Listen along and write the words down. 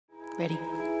Ready?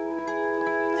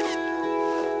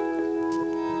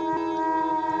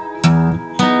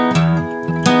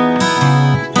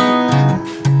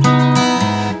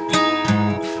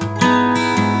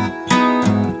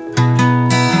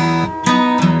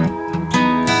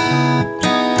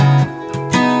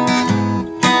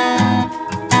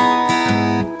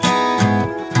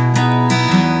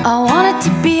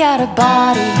 Out of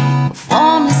body,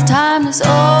 formless, timeless.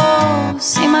 Oh,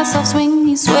 see myself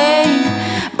swinging, swaying,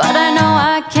 but I know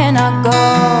I cannot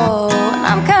go. And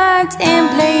I'm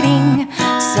contemplating,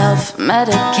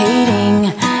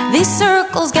 self-medicating. These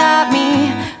circles got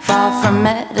me far from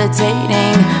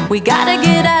meditating. We gotta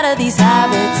get out of these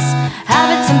habits,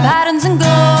 habits and patterns and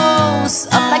goals.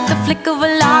 Up like the flick of a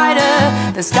lighter,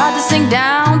 then start to sink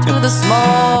down through the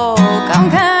smoke. I'm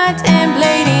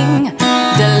contemplating,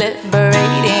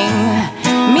 deliberating.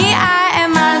 Me, I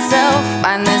and myself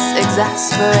find this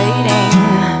exasperating,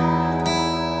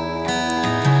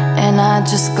 and I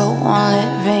just go on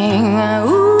living.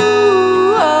 Ooh,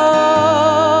 oh.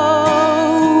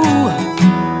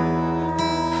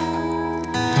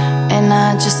 And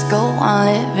I just go on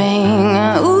living.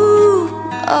 Ooh,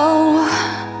 oh.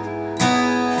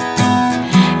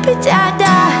 Da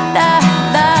da da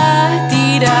da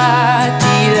dee da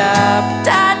dee da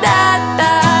da da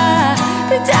da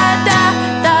da da da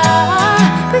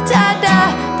da da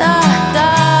da da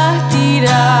dee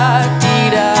da dee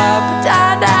da da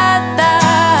da da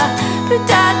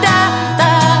da da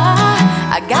da.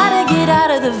 I gotta get out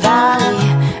of the valley,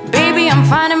 baby. I'm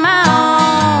finding my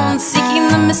own, seeking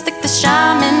the mystic, the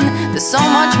shaman. There's so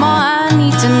much more I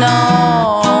need to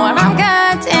know, and I'm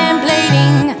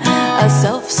contemplating a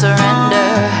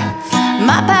self-surrender.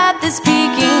 My path is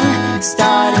peaking,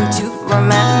 starting to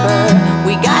remember.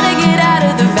 We gotta get out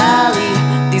of the valley.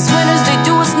 These winters, they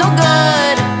do us no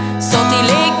good. Salty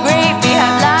lake grape, we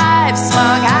have life.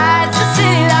 Smog hides the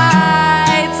city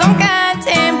lights. I'm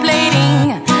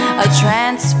contemplating a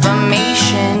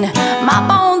transformation. My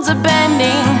bones are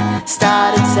bending,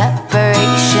 started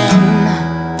separation,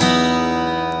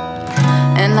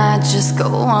 and I just go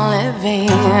on living.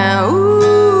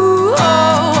 Ooh,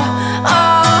 oh,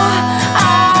 oh.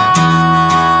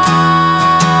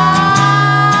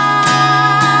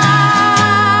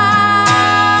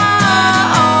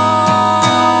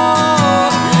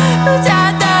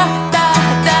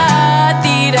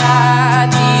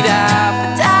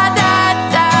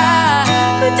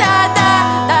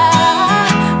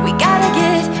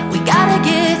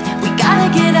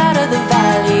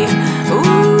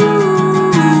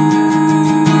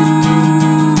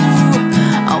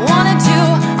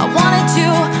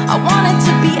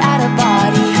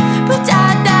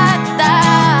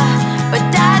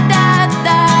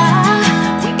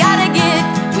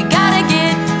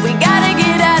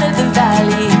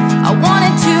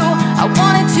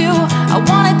 I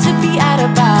wanted to be out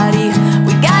of body.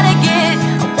 We gotta get,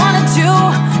 I wanted to,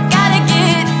 gotta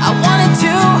get, I wanted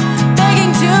to,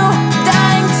 begging to,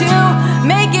 dying to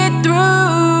make it through.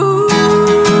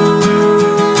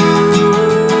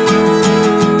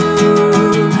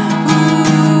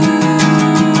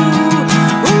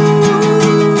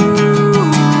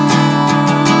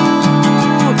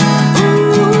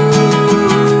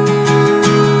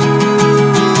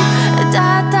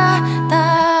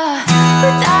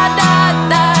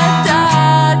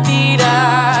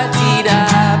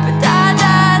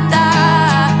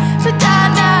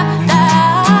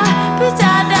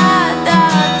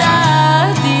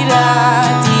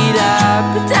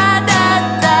 Da da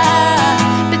da da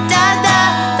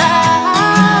da.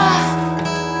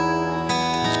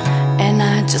 And I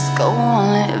just go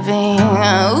on living.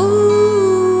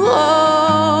 Ooh, oh.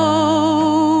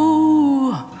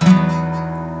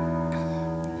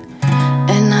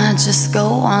 And I just go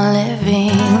on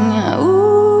living.